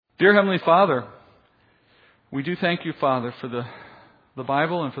Dear Heavenly Father, we do thank you, Father, for the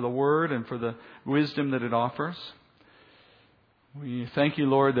Bible and for the Word and for the wisdom that it offers. We thank you,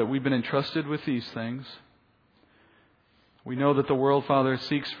 Lord, that we've been entrusted with these things. We know that the world, Father,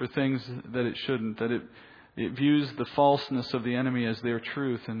 seeks for things that it shouldn't, that it views the falseness of the enemy as their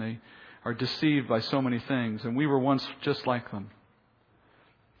truth, and they are deceived by so many things. And we were once just like them.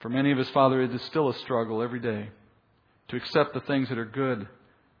 For many of us, Father, it is still a struggle every day to accept the things that are good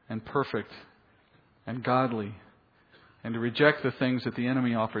and perfect and godly, and to reject the things that the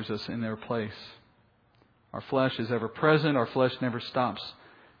enemy offers us in their place. Our flesh is ever present. Our flesh never stops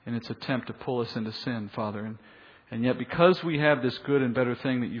in its attempt to pull us into sin, Father. And yet, because we have this good and better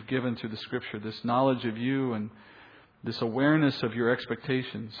thing that you've given through the Scripture, this knowledge of you and this awareness of your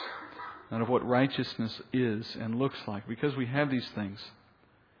expectations and of what righteousness is and looks like, because we have these things,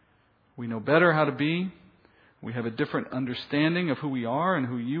 we know better how to be. We have a different understanding of who we are and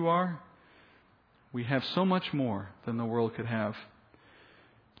who you are. We have so much more than the world could have.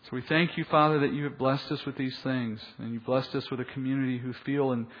 So we thank you, Father, that you have blessed us with these things. And you've blessed us with a community who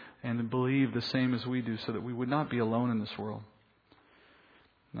feel and believe the same as we do, so that we would not be alone in this world.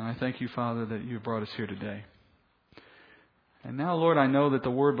 And I thank you, Father, that you have brought us here today. And now, Lord, I know that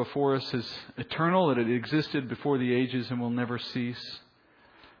the Word before us is eternal, that it existed before the ages and will never cease.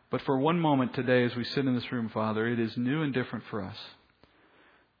 But for one moment today, as we sit in this room, Father, it is new and different for us.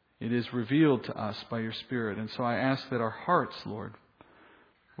 It is revealed to us by your Spirit. And so I ask that our hearts, Lord,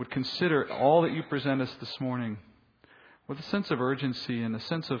 would consider all that you present us this morning with a sense of urgency and a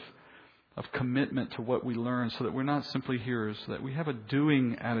sense of commitment to what we learn, so that we're not simply hearers, so that we have a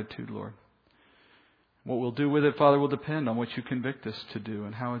doing attitude, Lord. What we'll do with it, Father, will depend on what you convict us to do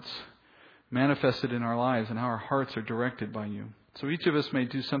and how it's manifested in our lives and how our hearts are directed by you. So each of us may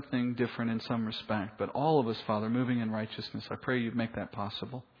do something different in some respect, but all of us, Father, moving in righteousness, I pray you'd make that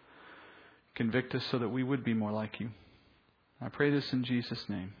possible. Convict us so that we would be more like you. I pray this in Jesus'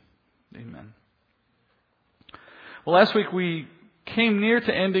 name. Amen. Well, last week we came near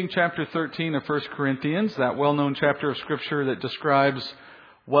to ending chapter 13 of 1 Corinthians, that well-known chapter of Scripture that describes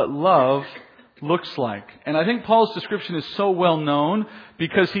what love looks like. And I think Paul's description is so well known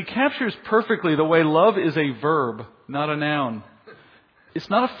because he captures perfectly the way love is a verb, not a noun. It's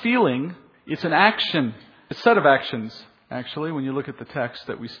not a feeling, it's an action. It's a set of actions, actually, when you look at the text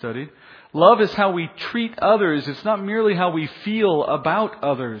that we studied. Love is how we treat others. It's not merely how we feel about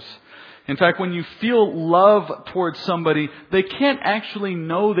others. In fact, when you feel love towards somebody, they can't actually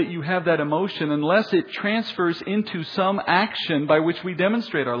know that you have that emotion unless it transfers into some action by which we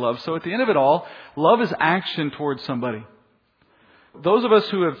demonstrate our love. So at the end of it all, love is action towards somebody. Those of us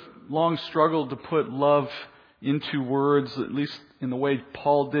who have long struggled to put love into words, at least in the way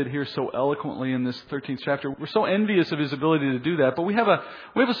Paul did here so eloquently in this 13th chapter, we're so envious of his ability to do that. But we have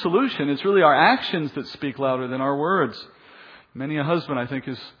a solution. It's really our actions that speak louder than our words. Many a husband, I think,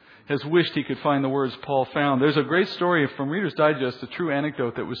 has wished he could find the words Paul found. There's a great story from Reader's Digest, a true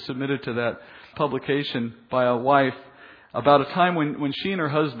anecdote that was submitted to that publication by a wife about a time when she and her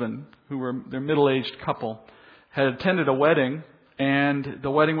husband, who were their middle-aged couple, had attended a wedding. And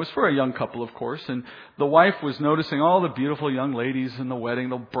the wedding was for a young couple, of course. And the wife was noticing all the beautiful young ladies in the wedding,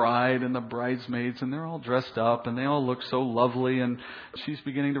 the bride and the bridesmaids, and they're all dressed up and they all look so lovely. And she's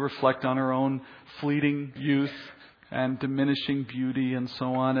beginning to reflect on her own fleeting youth and diminishing beauty and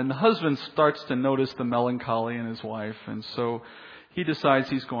so on. And the husband starts to notice the melancholy in his wife. And so he decides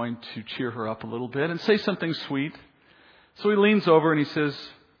he's going to cheer her up a little bit and say something sweet. So he leans over and he says,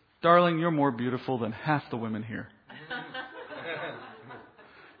 "Darling, you're more beautiful than half the women here."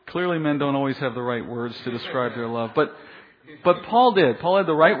 Clearly, men don't always have the right words to describe their love. But Paul did. Paul had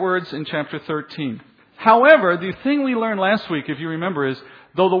the right words in chapter 13. However, the thing we learned last week, if you remember, is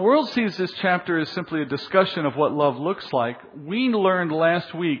though the world sees this chapter as simply a discussion of what love looks like, we learned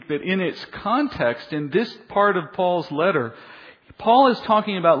last week that in its context, in this part of Paul's letter, Paul is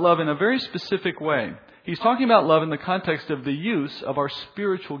talking about love in a very specific way. He's talking about love in the context of the use of our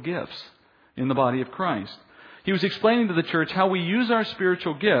spiritual gifts in the body of Christ. He was explaining to the church how we use our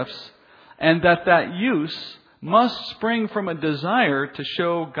spiritual gifts and that use must spring from a desire to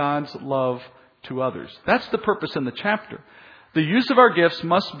show God's love to others. That's the purpose in the chapter. The use of our gifts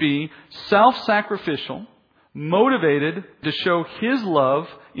must be self-sacrificial, motivated to show His love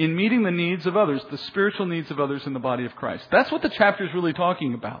in meeting the needs of others, the spiritual needs of others in the body of Christ. That's what the chapter is really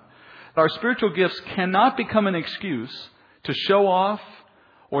talking about. Our spiritual gifts cannot become an excuse to show off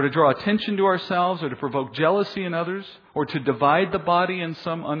or to draw attention to ourselves, or to provoke jealousy in others, or to divide the body in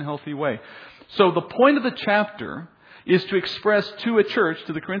some unhealthy way. So the point of the chapter is to express to a church,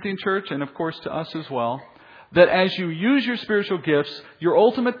 to the Corinthian church, and of course to us as well, that as you use your spiritual gifts, your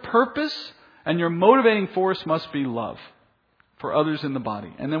ultimate purpose and your motivating force must be love for others in the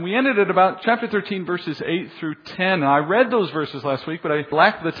body. And then we ended at about chapter 13, verses 8 through 10. And I read those verses last week, but I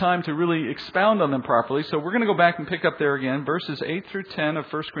lacked the time to really expound on them properly. So we're going to go back and pick up there again, verses 8 through 10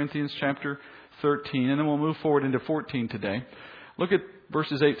 of 1 Corinthians chapter 13. And then we'll move forward into 14 today. Look at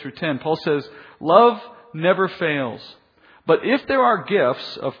verses 8 through 10. Paul says, "Love never fails. But if there are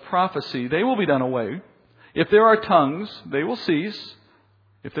gifts of prophecy, they will be done away. If there are tongues, they will cease.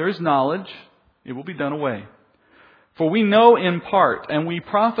 If there is knowledge, it will be done away. For we know in part, and we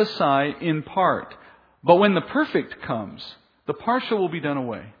prophesy in part. But when the perfect comes, the partial will be done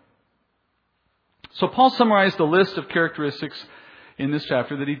away." So Paul summarized the list of characteristics in this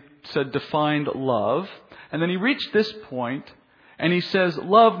chapter that he said defined love. And then he reached this point, and he says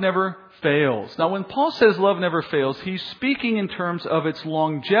love never fails. Now when Paul says love never fails, he's speaking in terms of its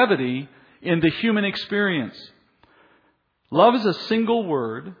longevity in the human experience. Love is a single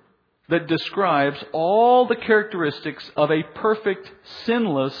word that describes all the characteristics of a perfect,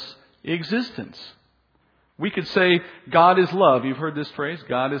 sinless existence. We could say, God is love. You've heard this phrase,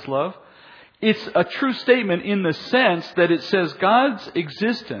 God is love. It's a true statement in the sense that it says God's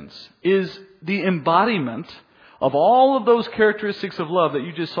existence is the embodiment of all of those characteristics of love that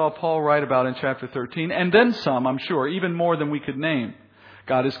you just saw Paul write about in chapter 13, and then some, I'm sure, even more than we could name.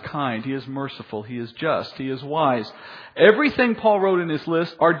 God is kind. He is merciful. He is just. He is wise. Everything Paul wrote in his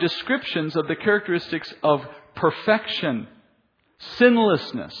list are descriptions of the characteristics of perfection,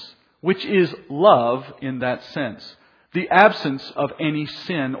 sinlessness, which is love in that sense. The absence of any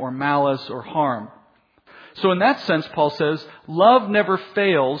sin or malice or harm. So in that sense, Paul says, love never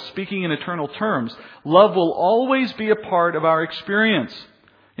fails, speaking in eternal terms. Love will always be a part of our experience.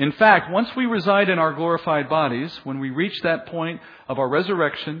 In fact, once we reside in our glorified bodies, when we reach that point of our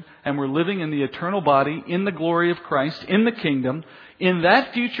resurrection and we're living in the eternal body, in the glory of Christ, in the kingdom, in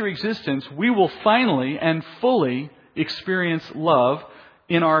that future existence, we will finally and fully experience love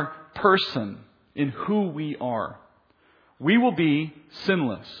in our person, in who we are. We will be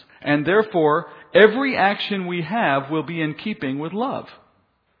sinless, and therefore every action we have will be in keeping with love.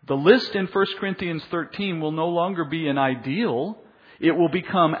 The list in 1 Corinthians 13 will no longer be an ideal. It will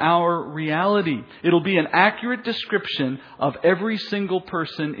become our reality. It'll be an accurate description of every single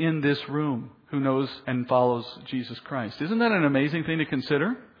person in this room who knows and follows Jesus Christ. Isn't that an amazing thing to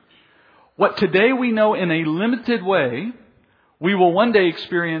consider? What today we know in a limited way, we will one day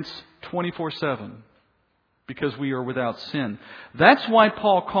experience 24/7 because we are without sin. That's why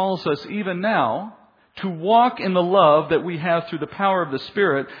Paul calls us even now to walk in the love that we have through the power of the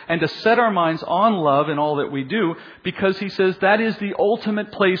Spirit and to set our minds on love in all that we do, because he says that is the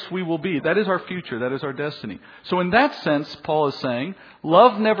ultimate place we will be. That is our future. That is our destiny. So in that sense, Paul is saying,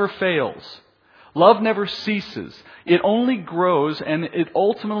 love never fails. Love never ceases. It only grows, and it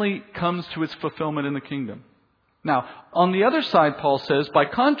ultimately comes to its fulfillment in the kingdom. Now, on the other side, Paul says, by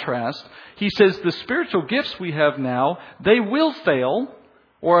contrast, he says the spiritual gifts we have now, they will fail.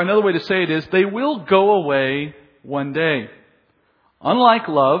 Or another way to say it is, they will go away one day. Unlike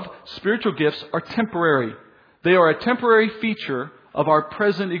love, spiritual gifts are temporary. They are a temporary feature of our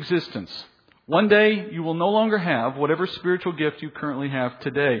present existence. One day, you will no longer have whatever spiritual gift you currently have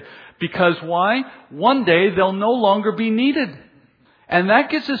today. Because why? One day, they'll no longer be needed. And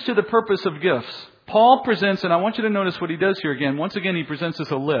that gets us to the purpose of gifts. Paul presents, and I want you to notice what he does here again. Once again, he presents us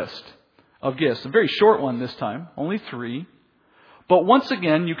a list of gifts. A very short one this time, only 3. But once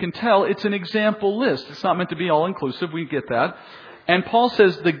again, you can tell it's an example list. It's not meant to be all-inclusive. We get that. And Paul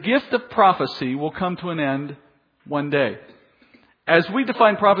says the gift of prophecy will come to an end one day. As we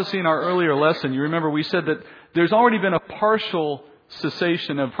defined prophecy in our earlier lesson, you remember we said that there's already been a partial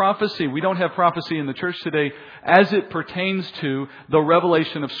cessation of prophecy. We don't have prophecy in the church today as it pertains to the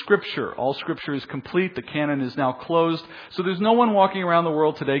revelation of Scripture. All Scripture is complete. The canon is now closed. So there's no one walking around the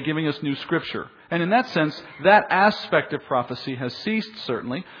world today giving us new Scripture. And in that sense, that aspect of prophecy has ceased,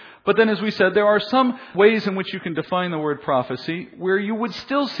 certainly. But then, as we said, there are some ways in which you can define the word prophecy where you would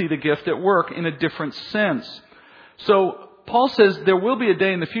still see the gift at work in a different sense. So Paul says there will be a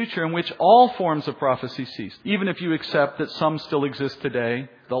day in the future in which all forms of prophecy cease. Even if you accept that some still exist today,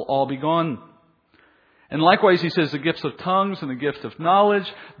 they'll all be gone. And likewise, he says the gifts of tongues and the gift of knowledge,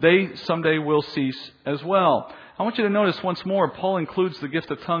 they someday will cease as well. I want you to notice once more, Paul includes the gift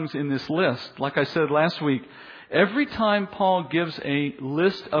of tongues in this list. Like I said last week, every time Paul gives a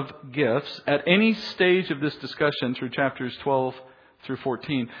list of gifts at any stage of this discussion through chapters 12 through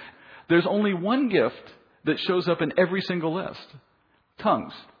 14, there's only one gift that shows up in every single list.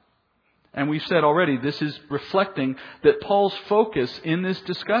 Tongues. And we've said already, this is reflecting that Paul's focus in this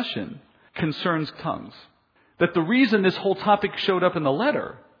discussion concerns tongues. that the reason this whole topic showed up in the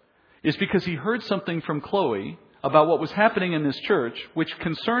letter is because he heard something from Chloe about what was happening in this church, which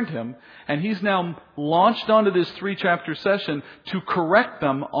concerned him, and he's now launched onto this 3-chapter session to correct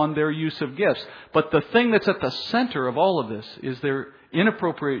them on their use of gifts. But the thing that's at the center of all of this is their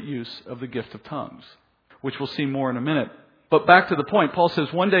inappropriate use of the gift of tongues, which we'll see more in a minute. But back to the point, Paul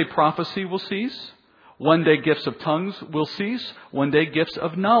says one day prophecy will cease, one day gifts of tongues will cease, one day gifts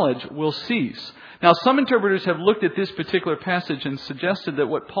of knowledge will cease. Now, some interpreters have looked at this particular passage and suggested that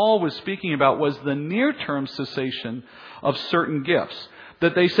what Paul was speaking about was the near-term cessation of certain gifts.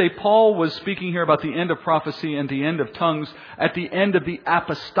 That they say Paul was speaking here about the end of prophecy and the end of tongues at the end of the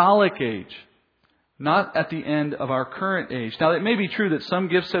apostolic age, not at the end of our current age. Now, it may be true that some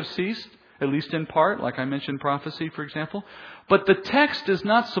gifts have ceased, at least in part, like I mentioned prophecy, for example. But the text does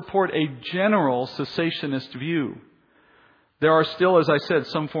not support a general cessationist view. There are still, as I said,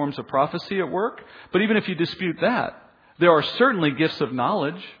 some forms of prophecy at work. But even if you dispute that, there are certainly gifts of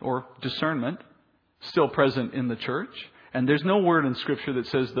knowledge or discernment still present in the church. And there's no word in Scripture that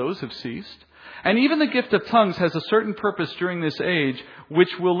says those have ceased. And even the gift of tongues has a certain purpose during this age, which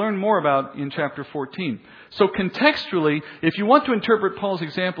we'll learn more about in chapter 14. So contextually, if you want to interpret Paul's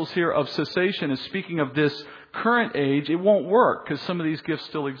examples here of cessation as speaking of this current age, it won't work because some of these gifts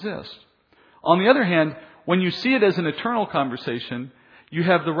still exist. On the other hand, when you see it as an eternal conversation, you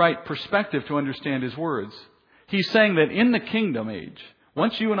have the right perspective to understand his words. He's saying that in the kingdom age,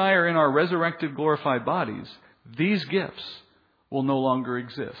 once you and I are in our resurrected, glorified bodies, these gifts will no longer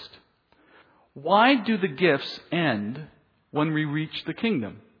exist. Why do the gifts end when we reach the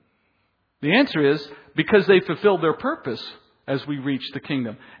kingdom? The answer is because they fulfilled their purpose as we reach the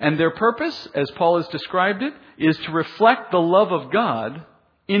kingdom. And their purpose, as Paul has described it, is to reflect the love of God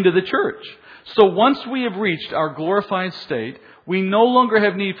into the church. So once we have reached our glorified state, we no longer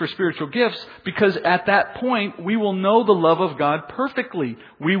have need for spiritual gifts because at that point we will know the love of God perfectly.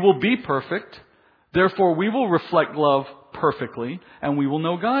 We will be perfect. Therefore, we will reflect love perfectly and we will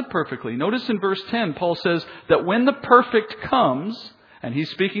know God perfectly. Notice in verse 10, Paul says that when the perfect comes, and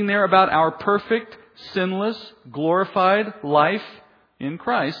he's speaking there about our perfect, sinless, glorified life in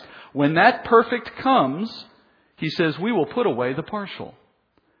Christ. When that perfect comes, he says we will put away the partial.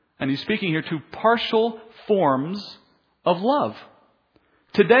 And he's speaking here to partial forms of love.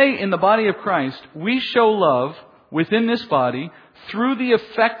 Today in the body of Christ, we show love within this body through the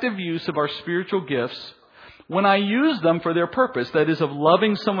effective use of our spiritual gifts when I use them for their purpose, that is of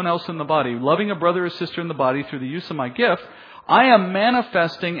loving someone else in the body, loving a brother or sister in the body through the use of my gift. I am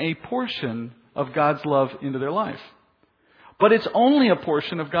manifesting a portion of God's love into their life. But it's only a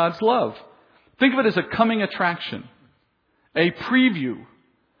portion of God's love. Think of it as a coming attraction, a preview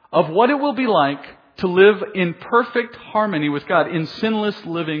of what it will be like to live in perfect harmony with God, in sinless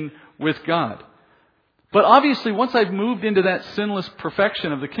living with God. But obviously, once I've moved into that sinless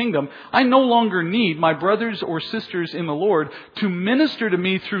perfection of the kingdom, I no longer need my brothers or sisters in the Lord to minister to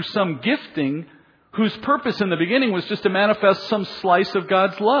me through some gifting whose purpose in the beginning was just to manifest some slice of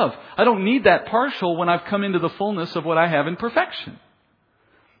God's love. I don't need that partial when I've come into the fullness of what I have in perfection.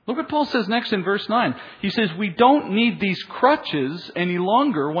 Look what Paul says next in verse 9. He says, we don't need these crutches any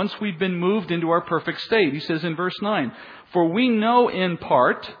longer once we've been moved into our perfect state. He says in verse 9, for we know in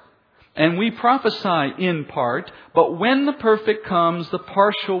part, and we prophesy in part, but when the perfect comes, the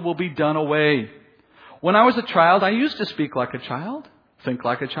partial will be done away. When I was a child, I used to speak like a child, think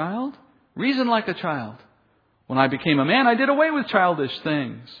like a child, reason like a child. When I became a man, I did away with childish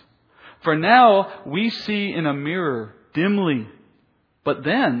things. For now we see in a mirror dimly, but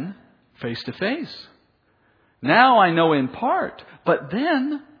then face to face. Now I know in part, but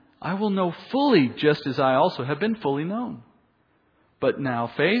then I will know fully, just as I also have been fully known. But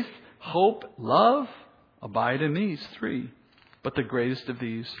now faith, hope, love abide in these three. But the greatest of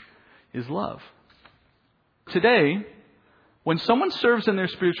these is love. Today, when someone serves in their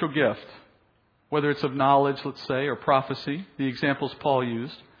spiritual gift, whether it's of knowledge, let's say, or prophecy, the examples Paul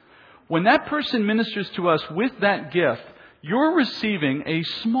used, when that person ministers to us with that gift, you're receiving a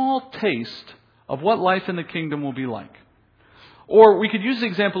small taste of what life in the kingdom will be like. Or we could use the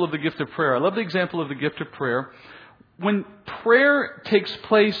example of the gift of prayer. I love the example of the gift of prayer. When prayer takes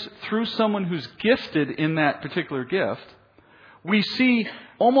place through someone who's gifted in that particular gift, we see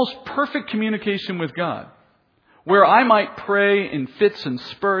almost perfect communication with God. Where I might pray in fits and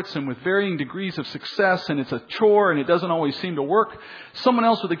spurts and with varying degrees of success, and it's a chore and it doesn't always seem to work, someone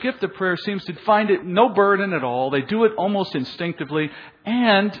else with a gift of prayer seems to find it no burden at all. They do it almost instinctively.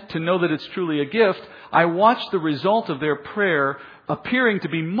 And to know that it's truly a gift, I watch the result of their prayer appearing to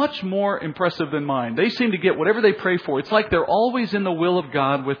be much more impressive than mine. They seem to get whatever they pray for. It's like they're always in the will of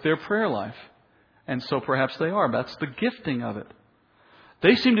God with their prayer life. And so perhaps they are. That's the gifting of it.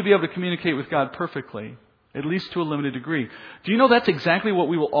 They seem to be able to communicate with God perfectly, at least to a limited degree. Do you know that's exactly what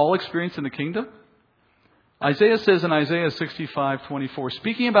we will all experience in the kingdom? Isaiah says in Isaiah 65:24,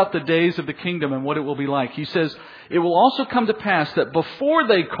 speaking about the days of the kingdom and what it will be like, he says, "It will also come to pass that before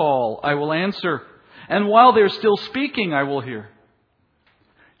they call, I will answer, and while they're still speaking, I will hear."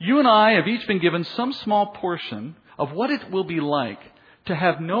 You and I have each been given some small portion of what it will be like to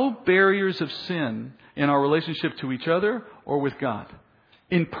have no barriers of sin in our relationship to each other or with God.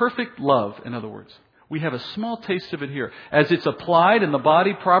 In perfect love, in other words. We have a small taste of it here. As it's applied in the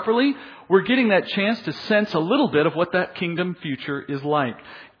body properly, we're getting that chance to sense a little bit of what that kingdom future is like.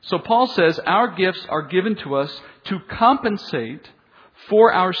 So Paul says our gifts are given to us to compensate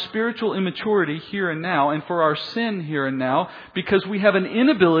for our spiritual immaturity here and now and for our sin here and now, because we have an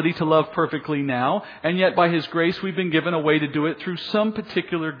inability to love perfectly now, and yet by His grace we've been given a way to do it through some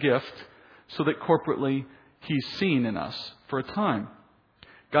particular gift so that corporately He's seen in us for a time.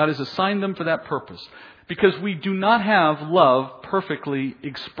 God has assigned them for that purpose. Because we do not have love perfectly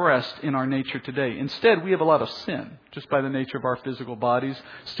expressed in our nature today. Instead, we have a lot of sin, just by the nature of our physical bodies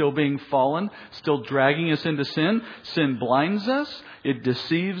still being fallen, still dragging us into sin. Sin blinds us. It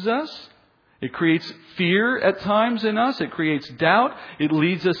deceives us. It creates fear at times in us. It creates doubt. It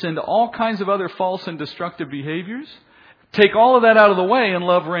leads us into all kinds of other false and destructive behaviors. Take all of that out of the way and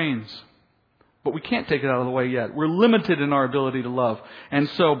love reigns. But we can't take it out of the way yet. We're limited in our ability to love. And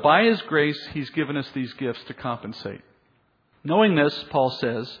so by His grace, He's given us these gifts to compensate. Knowing this, Paul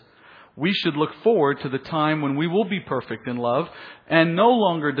says, we should look forward to the time when we will be perfect in love and no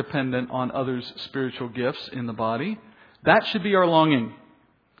longer dependent on others' spiritual gifts in the body. That should be our longing.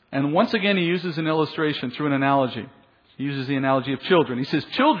 And once again, he uses an illustration through an analogy. He uses the analogy of children. He says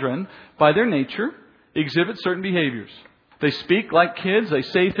children, by their nature, exhibit certain behaviors. They speak like kids. They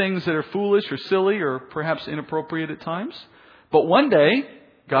say things that are foolish or silly or perhaps inappropriate at times. But one day,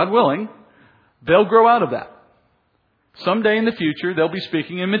 God willing, they'll grow out of that. Someday in the future, they'll be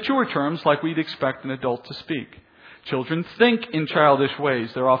speaking in mature terms like we'd expect an adult to speak. Children think in childish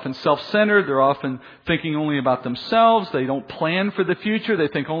ways. They're often self-centered. They're often thinking only about themselves. They don't plan for the future. They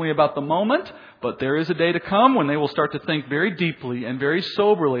think only about the moment. But there is a day to come when they will start to think very deeply and very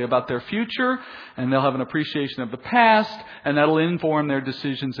soberly about their future. And they'll have an appreciation of the past. And that'll inform their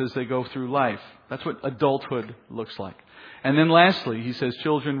decisions as they go through life. That's what adulthood looks like. And then lastly, he says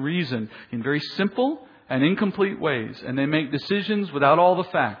children reason in very simple and incomplete ways. And they make decisions without all the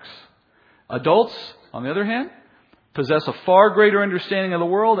facts. Adults, on the other hand, possess a far greater understanding of the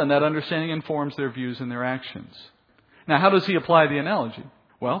world, and that understanding informs their views and their actions. Now, how does he apply the analogy?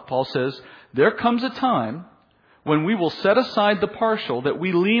 Well, Paul says, there comes a time when we will set aside the partial that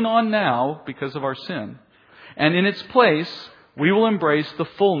we lean on now because of our sin, and in its place, we will embrace the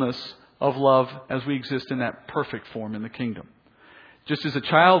fullness of love as we exist in that perfect form in the kingdom. Just as a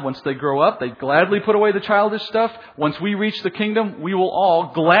child, once they grow up, they gladly put away the childish stuff. Once we reach the kingdom, we will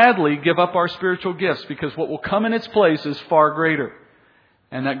all gladly give up our spiritual gifts because what will come in its place is far greater.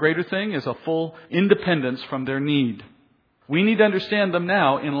 And that greater thing is a full independence from their need. We need to understand them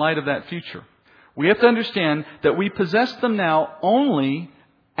now in light of that future. We have to understand that we possess them now only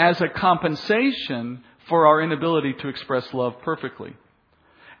as a compensation for our inability to express love perfectly.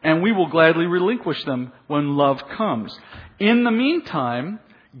 And we will gladly relinquish them when love comes. In the meantime,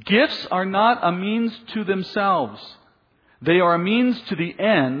 gifts are not a means to themselves. They are a means to the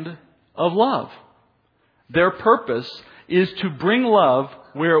end of love. Their purpose is to bring love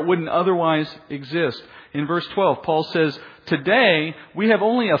where it wouldn't otherwise exist. In verse 12, Paul says, today we have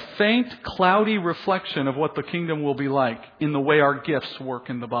only a faint, cloudy reflection of what the kingdom will be like in the way our gifts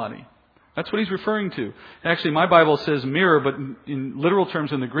work in the body. That's what he's referring to. Actually, my Bible says mirror, but in literal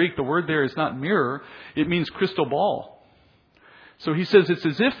terms in the Greek, the word there is not mirror. It means crystal ball. So he says it's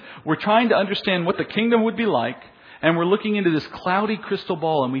as if we're trying to understand what the kingdom would be like, and we're looking into this cloudy crystal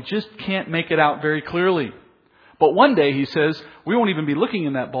ball, and we just can't make it out very clearly. But one day, he says, we won't even be looking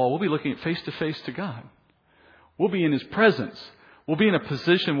in that ball. We'll be looking face to face to God. We'll be in His presence. We'll be in a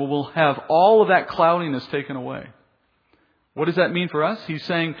position where we'll have all of that cloudiness taken away. What does that mean for us? He's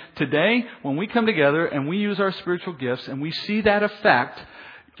saying today, when we come together and we use our spiritual gifts and we see that effect,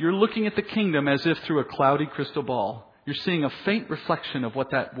 you're looking at the kingdom as if through a cloudy crystal ball. You're seeing a faint reflection of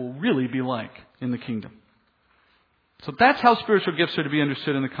what that will really be like in the kingdom. So that's how spiritual gifts are to be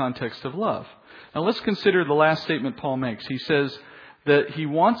understood in the context of love. Now let's consider the last statement Paul makes. He says that he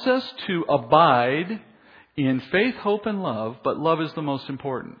wants us to abide in faith, hope, and love, but love is the most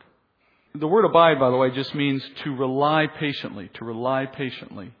important. The word abide, by the way, just means to rely patiently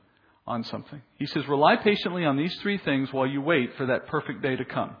on something. He says, rely patiently on these three things while you wait for that perfect day to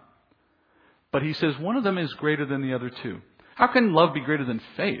come. But he says one of them is greater than the other two. How can love be greater than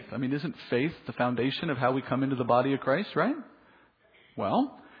faith? I mean, isn't faith the foundation of how we come into the body of Christ, right?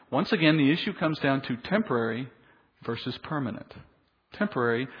 Well, once again, the issue comes down to temporary versus permanent.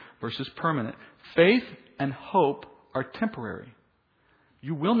 Temporary versus permanent. Faith and hope are temporary.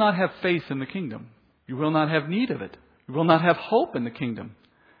 You will not have faith in the kingdom. You will not have need of it. You will not have hope in the kingdom.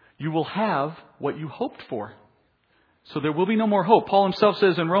 You will have what you hoped for. So there will be no more hope. Paul himself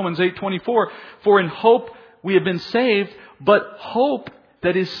says in Romans 8:24, "For in hope we have been saved, but hope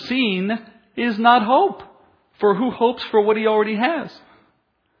that is seen is not hope. For who hopes for what he already has?"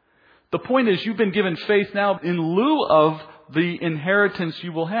 The point is, you've been given faith now in lieu of the inheritance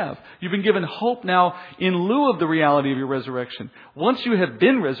you will have. You've been given hope now in lieu of the reality of your resurrection. Once you have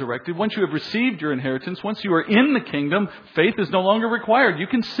been resurrected, once you have received your inheritance, once you are in the kingdom, faith is no longer required. You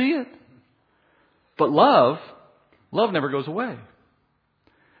can see it. But love never goes away.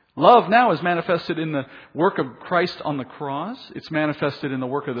 Love now is manifested in the work of Christ on the cross. It's manifested in the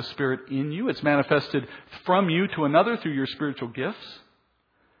work of the Spirit in you. It's manifested from you to another through your spiritual gifts.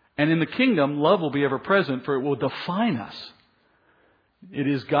 And in the kingdom, love will be ever present, for it will define us. It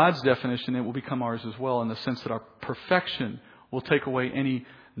is God's definition. It will become ours as well, in the sense that our perfection will take away any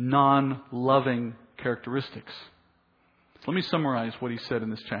non-loving characteristics. Let me summarize what he said in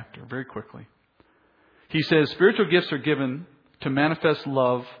this chapter very quickly. He says, spiritual gifts are given to manifest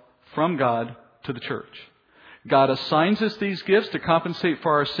love from God to the church. God assigns us these gifts to compensate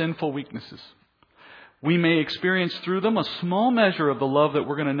for our sinful weaknesses. We may experience through them a small measure of the love that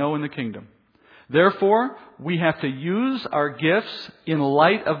we're going to know in the kingdom. Therefore, we have to use our gifts in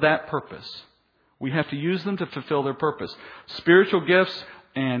light of that purpose. We have to use them to fulfill their purpose. Spiritual gifts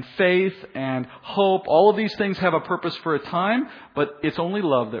and faith and hope, all of these things have a purpose for a time, but it's only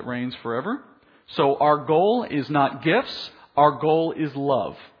love that reigns forever. So our goal is not gifts, our goal is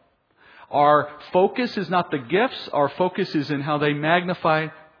love. Our focus is not the gifts, our focus is in how they magnify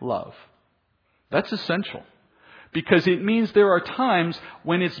love. That's essential. Because it means there are times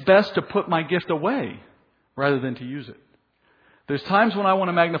when it's best to put my gift away rather than to use it. There's times when I want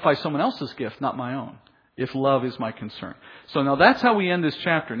to magnify someone else's gift, not my own, if love is my concern. So now that's how we end this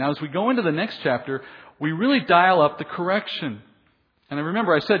chapter. Now as we go into the next chapter, we really dial up the correction. And I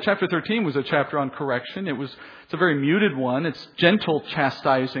remember I said chapter 13 was a chapter on correction. It's a very muted one. It's gentle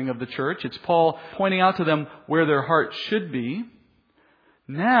chastising of the church. It's Paul pointing out to them where their heart should be.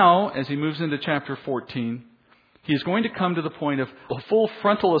 Now, as he moves into chapter 14, he is going to come to the point of a full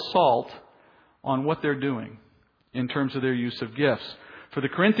frontal assault on what they're doing in terms of their use of gifts. For the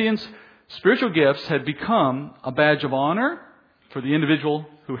Corinthians, spiritual gifts had become a badge of honor for the individual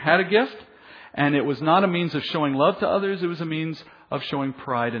who had a gift, and it was not a means of showing love to others, it was a means of showing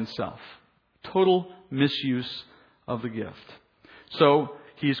pride in self. Total misuse of the gift. So,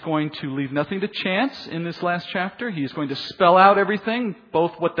 he's going to leave nothing to chance in this last chapter. He's going to spell out everything,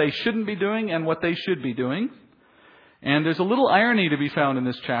 both what they shouldn't be doing and what they should be doing. And there's a little irony to be found in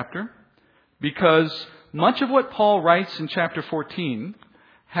this chapter, because much of what Paul writes in chapter 14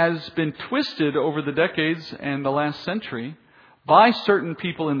 has been twisted over the decades and the last century by certain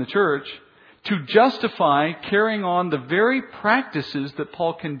people in the church to justify carrying on the very practices that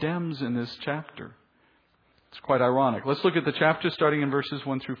Paul condemns in this chapter. It's quite ironic. Let's look at the chapter starting in verses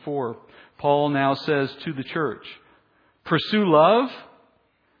 1 through 4. Paul now says to the church, pursue love,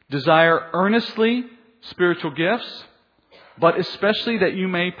 desire earnestly spiritual gifts, but especially that you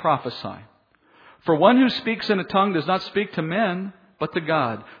may prophesy. For one who speaks in a tongue does not speak to men, but to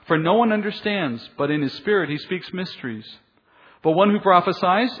God. For no one understands, but in his spirit he speaks mysteries. But one who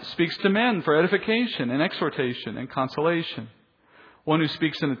prophesies speaks to men for edification and exhortation and consolation. One who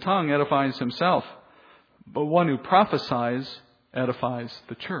speaks in a tongue edifies himself, but one who prophesies edifies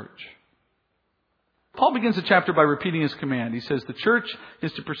the church. Paul begins the chapter by repeating his command. He says the church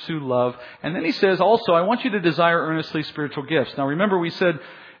is to pursue love. And then he says also, I want you to desire earnestly spiritual gifts. Now remember we said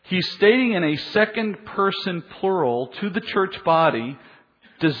he's stating in a second person plural to the church body,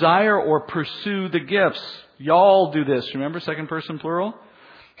 desire or pursue the gifts. Y'all do this. Remember second person plural?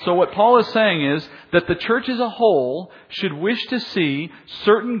 So what Paul is saying is that the church as a whole should wish to see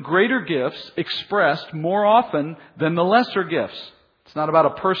certain greater gifts expressed more often than the lesser gifts. It's not about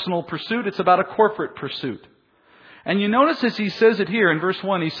a personal pursuit, it's about a corporate pursuit. And you notice as he says it here in verse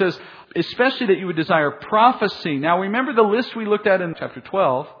 1, he says, especially that you would desire prophecy. Now remember the list we looked at in chapter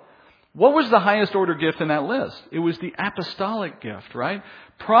 12. What was the highest order gift in that list? It was the apostolic gift, right?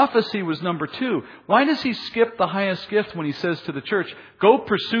 Prophecy was number 2. Why does he skip the highest gift when he says to the church, go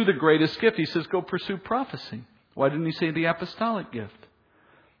pursue the greatest gift? He says, go pursue prophecy. Why didn't he say the apostolic gift?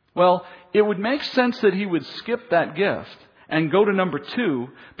 Well, it would make sense that he would skip that gift and go to number 2,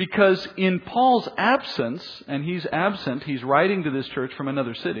 because in Paul's absence, and he's absent, he's writing to this church from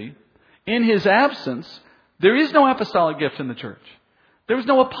another city. In his absence, there is no apostolic gift in the church. There was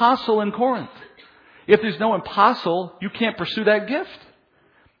no apostle in Corinth. If there's no apostle, you can't pursue that gift.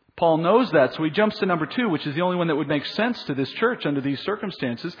 Paul knows that, so he jumps to number 2, which is the only one that would make sense to this church under these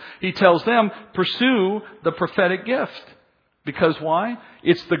circumstances. He tells them, pursue the prophetic gift. Because why?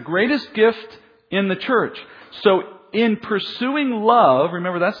 It's the greatest gift in the church. So in pursuing love,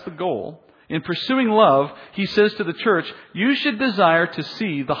 remember that's the goal. In pursuing love, he says to the church, you should desire to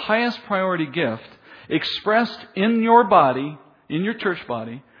see the highest priority gift expressed in your body, in your church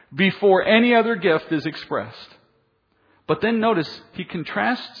body, before any other gift is expressed. But then notice, he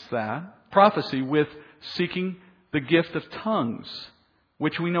contrasts that prophecy with seeking the gift of tongues,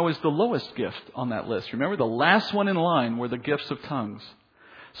 which we know is the lowest gift on that list. Remember, the last one in line were the gifts of tongues.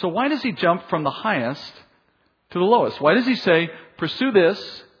 So why does he jump from the highest to the lowest? Why does he say, pursue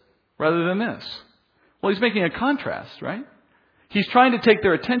this rather than this? Well, he's making a contrast, right? He's trying to take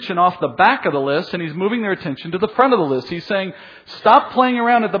their attention off the back of the list, and he's moving their attention to the front of the list. He's saying, stop playing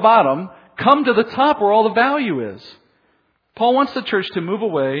around at the bottom, come to the top where all the value is. Paul wants the church to move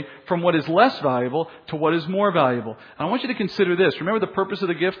away from what is less valuable to what is more valuable. And I want you to consider this. Remember, the purpose of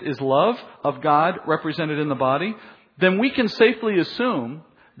the gift is love of God represented in the body. Then we can safely assume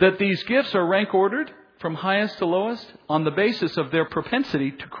that these gifts are rank ordered from highest to lowest on the basis of their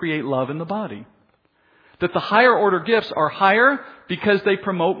propensity to create love in the body. That the higher order gifts are higher because they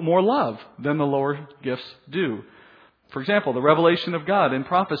promote more love than the lower gifts do. For example, the revelation of God in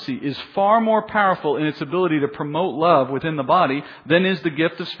prophecy is far more powerful in its ability to promote love within the body than is the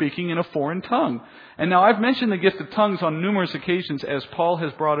gift of speaking in a foreign tongue. And now I've mentioned the gift of tongues on numerous occasions as Paul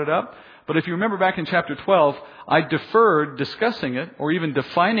has brought it up. But if you remember back in chapter 12, I deferred discussing it or even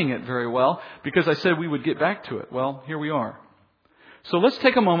defining it very well because I said we would get back to it. Well, here we are. So let's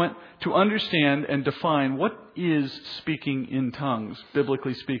take a moment to understand and define what is speaking in tongues,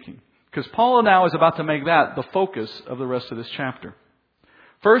 biblically speaking. Because Paul now is about to make that the focus of the rest of this chapter.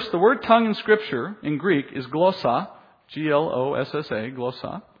 First, the word tongue in Scripture, in Greek, is glossa, G-L-O-S-S-A,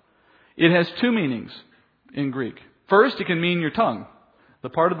 glossa. It has 2 meanings in Greek. First, it can mean your tongue, the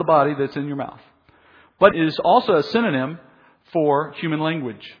part of the body that's in your mouth. But it is also a synonym for human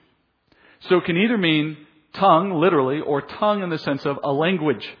language. So it can either mean tongue, literally, or tongue in the sense of a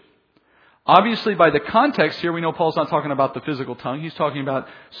language. Obviously, by the context here, we know Paul's not talking about the physical tongue. He's talking about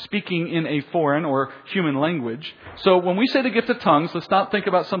speaking in a foreign or human language. So when we say the gift of tongues, let's not think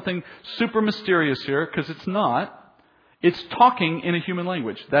about something super mysterious here, because it's not. It's talking in a human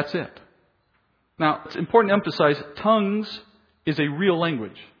language. That's it. Now, it's important to emphasize, tongues is a real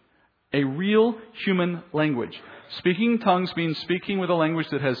language. A real human language. Speaking in tongues means speaking with a language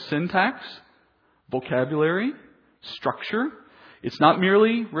that has syntax, vocabulary, structure. It's not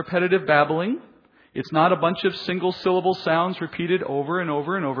merely repetitive babbling. It's not a bunch of single syllable sounds repeated over and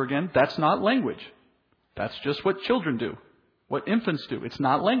over and over again. That's not language. That's just what children do, what infants do. It's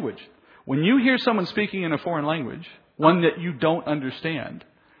not language. When you hear someone speaking in a foreign language, one that you don't understand,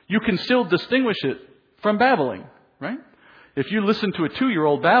 you can still distinguish it from babbling, right? If you listen to a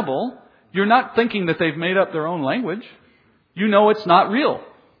 2-year-old babble, you're not thinking that they've made up their own language. You know it's not real.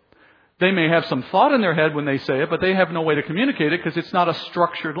 They may have some thought in their head when they say it, but they have no way to communicate it because it's not a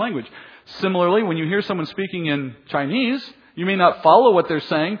structured language. Similarly, when you hear someone speaking in Chinese, you may not follow what they're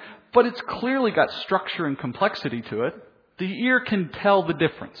saying, but it's clearly got structure and complexity to it. The ear can tell the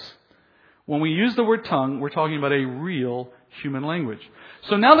difference. When we use the word tongue, we're talking about a real human language.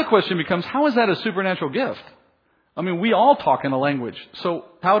 So now the question becomes, how is that a supernatural gift? I mean, we all talk in a language. So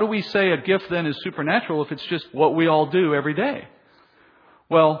how do we say a gift then is supernatural if it's just what we all do every day?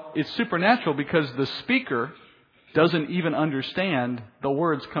 Well, it's supernatural because the speaker doesn't even understand the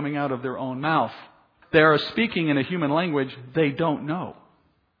words coming out of their own mouth. They are speaking in a human language they don't know.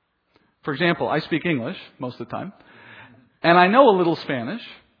 For example, I speak English most of the time, and I know a little Spanish,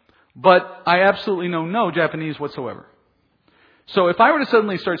 but I absolutely know no Japanese whatsoever. So if I were to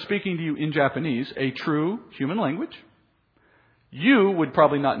suddenly start speaking to you in Japanese, a true human language, you would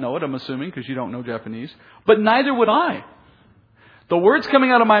probably not know it, I'm assuming, because you don't know Japanese, but neither would I. The words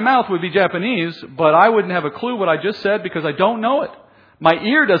coming out of my mouth would be Japanese, but I wouldn't have a clue what I just said because I don't know it. My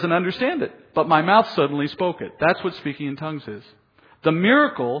ear doesn't understand it, but my mouth suddenly spoke it. That's what speaking in tongues is. The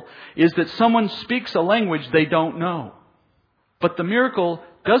miracle is that someone speaks a language they don't know. But the miracle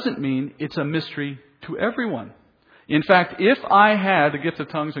doesn't mean it's a mystery to everyone. In fact, if I had the gift of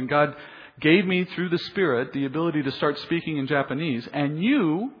tongues and God gave me through the Spirit the ability to start speaking in Japanese, and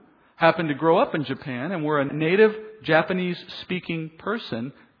you happen to grow up in Japan and were a native Japanese-speaking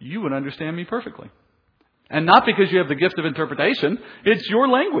person, you would understand me perfectly. And not because you have the gift of interpretation. It's your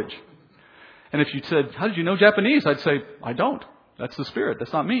language. And if you said, how did you know Japanese? I'd say, I don't. That's the Spirit.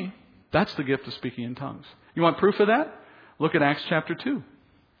 That's not me. That's the gift of speaking in tongues. You want proof of that? Look at Acts chapter 2.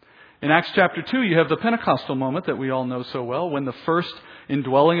 In Acts chapter 2, you have the Pentecostal moment that we all know so well, when the first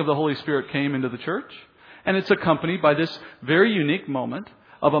indwelling of the Holy Spirit came into the church. And it's accompanied by this very unique moment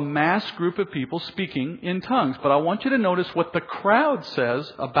of a mass group of people speaking in tongues. But I want you to notice what the crowd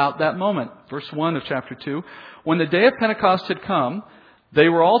says about that moment. Verse 1 of chapter 2. When the day of Pentecost had come, they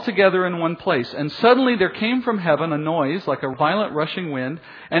were all together in one place. And suddenly there came from heaven a noise like a violent rushing wind,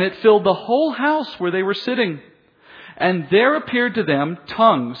 and it filled the whole house where they were sitting. And there appeared to them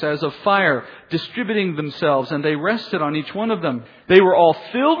tongues as of fire, distributing themselves, and they rested on each one of them. They were all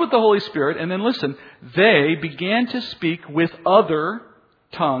filled with the Holy Spirit, and then listen, they began to speak with other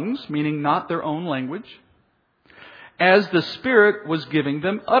tongues, meaning not their own language, as the Spirit was giving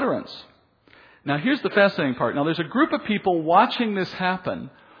them utterance. Now here's the fascinating part. Now there's a group of people watching this happen.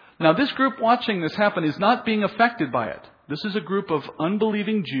 Now this group watching this happen is not being affected by it. This is a group of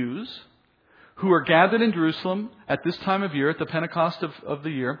unbelieving Jews who are gathered in Jerusalem at this time of year, at the Pentecost of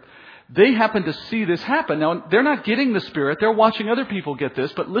the year. They happen to see this happen. Now, they're not getting the Spirit. They're watching other people get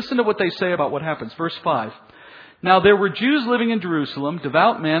this. But listen to what they say about what happens. Verse 5. Now, there were Jews living in Jerusalem,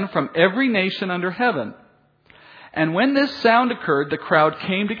 devout men from every nation under heaven. And when this sound occurred, the crowd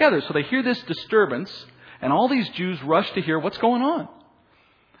came together. So they hear this disturbance, and all these Jews rush to hear what's going on.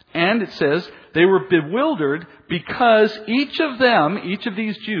 And it says they were bewildered because each of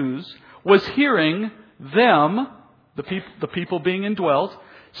these Jews, was hearing them, the people being indwelt,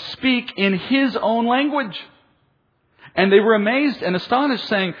 speak in his own language. And they were amazed and astonished,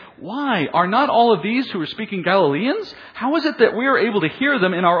 saying, why? Are not all of these who are speaking Galileans? How is it that we are able to hear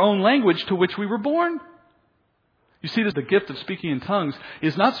them in our own language to which we were born? You see that the gift of speaking in tongues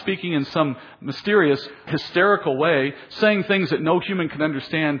is not speaking in some mysterious, hysterical way, saying things that no human can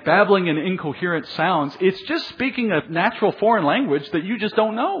understand, babbling in incoherent sounds. It's just speaking a natural foreign language that you just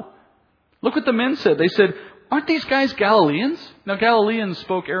don't know. Look what the men said. They said, aren't these guys Galileans? Now, Galileans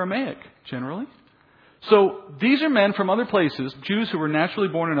spoke Aramaic, generally. So, these are men from other places, Jews who were naturally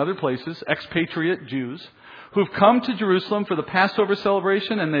born in other places, expatriate Jews, who've come to Jerusalem for the Passover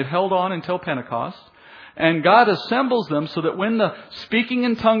celebration, and they've held on until Pentecost. And God assembles them so that when the speaking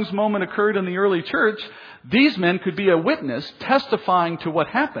in tongues moment occurred in the early church, these men could be a witness testifying to what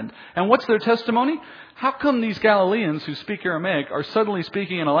happened. And what's their testimony? How come these Galileans who speak Aramaic are suddenly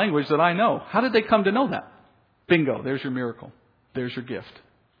speaking in a language that I know? How did they come to know that? Bingo, there's your miracle. There's your gift.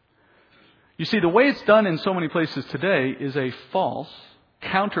 You see, the way it's done in so many places today is a false,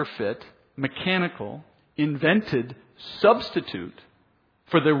 counterfeit, mechanical, invented substitute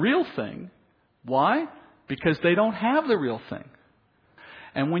for the real thing. Why? Because they don't have the real thing.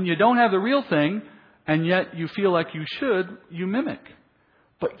 And when you don't have the real thing, and yet you feel like you should, you mimic.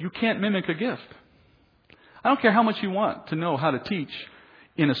 But you can't mimic a gift. I don't care how much you want to know how to teach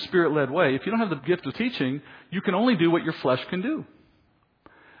in a Spirit-led way. If you don't have the gift of teaching, you can only do what your flesh can do.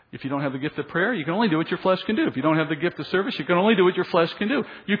 If you don't have the gift of prayer, you can only do what your flesh can do. If you don't have the gift of service, you can only do what your flesh can do.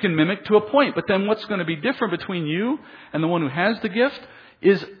 You can mimic to a point, but then what's going to be different between you and the one who has the gift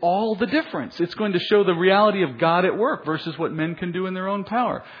is all the difference. It's going to show the reality of God at work versus what men can do in their own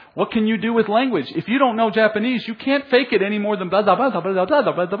power. What can you do with language? If you don't know Japanese, you can't fake it any more than blah, blah, blah, blah, blah, blah,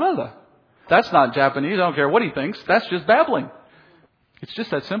 blah, blah, blah. That's not Japanese. I don't care what he thinks. That's just babbling. It's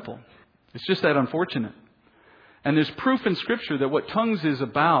just that simple. It's just that unfortunate. And there's proof in Scripture that what tongues is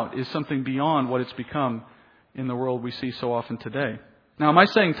about is something beyond what it's become in the world we see so often today. Now, am I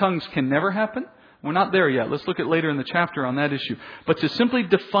saying tongues can never happen? We're not there yet. Let's look at later in the chapter on that issue. But to simply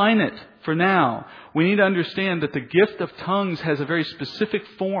define it for now, we need to understand that the gift of tongues has a very specific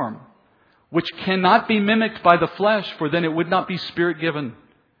form, which cannot be mimicked by the flesh, for then it would not be Spirit-given,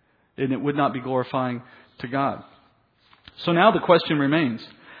 and it would not be glorifying to God. So now the question remains,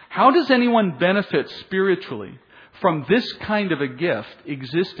 how does anyone benefit spiritually from this kind of a gift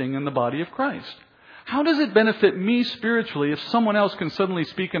existing in the body of Christ? How does it benefit me spiritually if someone else can suddenly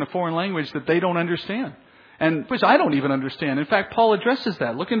speak in a foreign language that they don't understand? And which I don't even understand. In fact, Paul addresses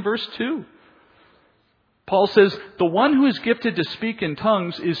that. Look in verse 2. Paul says, the one who is gifted to speak in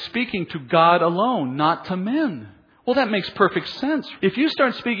tongues is speaking to God alone, not to men. Well, that makes perfect sense. If you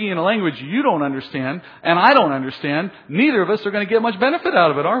start speaking in a language you don't understand, and I don't understand, neither of us are going to get much benefit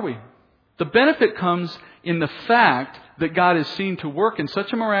out of it, are we? The benefit comes in the fact that God is seen to work in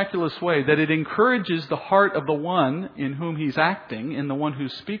such a miraculous way that it encourages the heart of the one in whom He's acting, in the one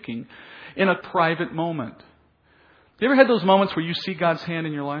who's speaking, in a private moment. You ever had those moments where you see God's hand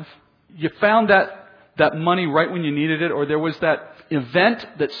in your life? You found that that money right when you needed it, or there was that event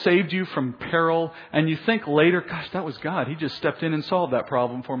that saved you from peril, and you think later, gosh, that was God. He just stepped in and solved that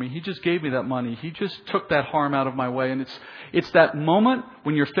problem for me. He just gave me that money. He just took that harm out of my way. And it's that moment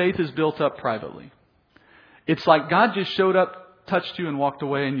when your faith is built up privately. It's like God just showed up, touched you, and walked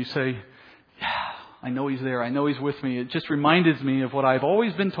away, and you say, yeah, I know He's there. I know He's with me. It just reminded me of what I've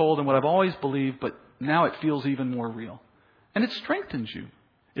always been told and what I've always believed, but now it feels even more real. And it strengthens you.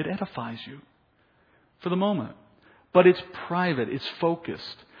 It edifies you for the moment. But it's private. It's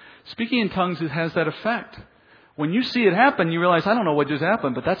focused. Speaking in tongues, it has that effect. When you see it happen, you realize, I don't know what just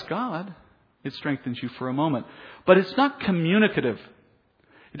happened, but that's God. It strengthens you for a moment. But it's not communicative.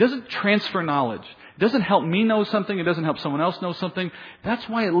 It doesn't transfer knowledge. It doesn't help me know something. It doesn't help someone else know something. That's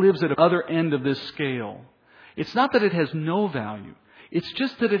why it lives at the other end of this scale. It's not that it has no value. It's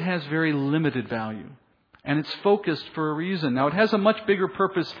just that it has very limited value. And it's focused for a reason. Now, it has a much bigger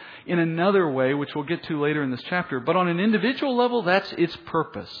purpose in another way, which we'll get to later in this chapter. But on an individual level, that's its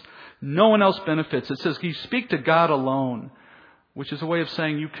purpose. No one else benefits. It says you speak to God alone, which is a way of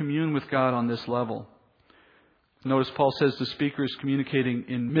saying you commune with God on this level. Notice Paul says the speaker is communicating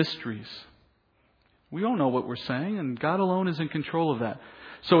in mysteries. We don't know what we're saying, and God alone is in control of that.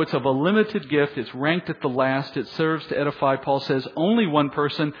 So it's of a limited gift. It's ranked at the last. It serves to edify, Paul says, only one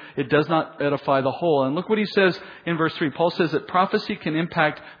person. It does not edify the whole. And look what he says in verse 3. Paul says that prophecy can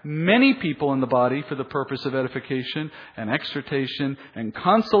impact many people in the body for the purpose of edification and exhortation and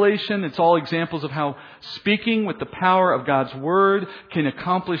consolation. It's all examples of how speaking with the power of God's Word can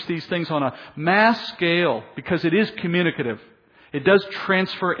accomplish these things on a mass scale because it is communicative. It does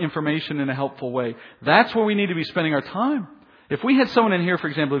transfer information in a helpful way. That's where we need to be spending our time. If we had someone in here, for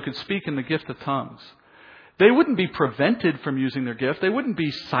example, who could speak in the gift of tongues, they wouldn't be prevented from using their gift. They wouldn't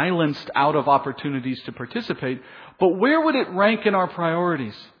be silenced out of opportunities to participate. But where would it rank in our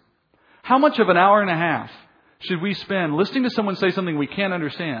priorities? How much of an hour and a half should we spend listening to someone say something we can't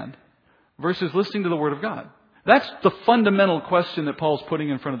understand versus listening to the Word of God? That's the fundamental question that Paul's putting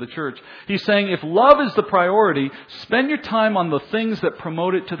in front of the church. He's saying if love is the priority, spend your time on the things that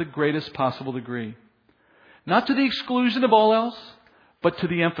promote it to the greatest possible degree. Not to the exclusion of all else, but to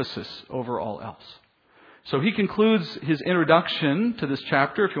the emphasis over all else. So he concludes his introduction to this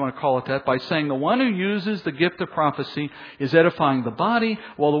chapter, if you want to call it that, by saying the one who uses the gift of prophecy is edifying the body,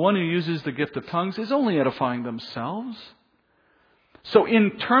 while the one who uses the gift of tongues is only edifying themselves. So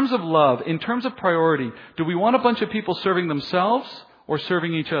in terms of love, in terms of priority, do we want a bunch of people serving themselves or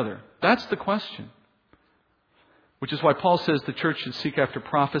serving each other? That's the question. Which is why Paul says the church should seek after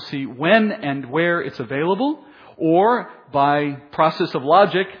prophecy when and where it's available, or by process of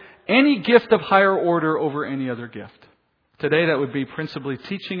logic, any gift of higher order over any other gift. Today that would be principally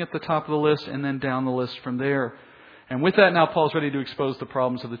teaching at the top of the list and then down the list from there. And with that now Paul's ready to expose the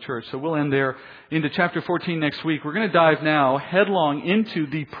problems of the church. So we'll end there into chapter 14 next week. We're going to dive now headlong into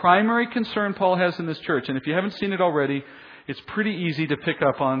the primary concern Paul has in this church. And if you haven't seen it already, it's pretty easy to pick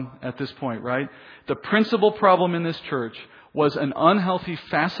up on at this point, right? The principal problem in this church was an unhealthy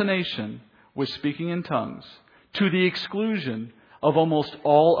fascination with speaking in tongues to the exclusion of almost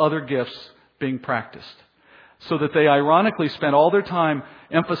all other gifts being practiced. So that they ironically spent all their time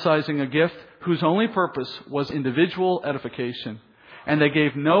emphasizing a gift whose only purpose was individual edification. And they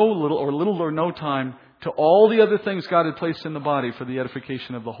gave little or no time to all the other things God had placed in the body for the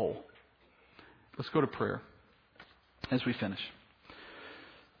edification of the whole. Let's go to prayer as we finish.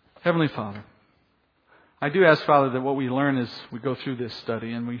 Heavenly Father, I do ask, Father, that what we learn as we go through this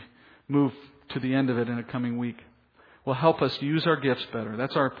study and we move to the end of it in a coming week will help us use our gifts better.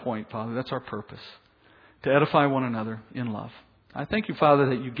 That's our point, Father. That's our purpose. To edify one another in love. I thank you, Father,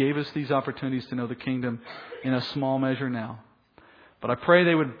 that you gave us these opportunities to know the kingdom in a small measure now. But I pray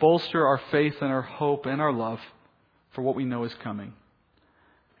they would bolster our faith and our hope and our love for what we know is coming.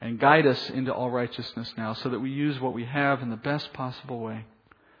 And guide us into all righteousness now so that we use what we have in the best possible way.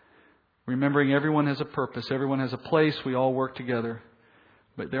 Remembering everyone has a purpose, everyone has a place, we all work together.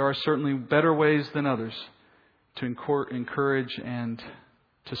 But there are certainly better ways than others to encourage and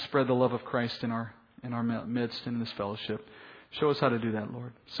to spread the love of Christ in our midst and in this fellowship. Show us how to do that,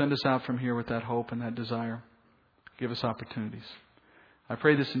 Lord. Send us out from here with that hope and that desire. Give us opportunities. I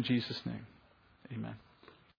pray this in Jesus' name. Amen.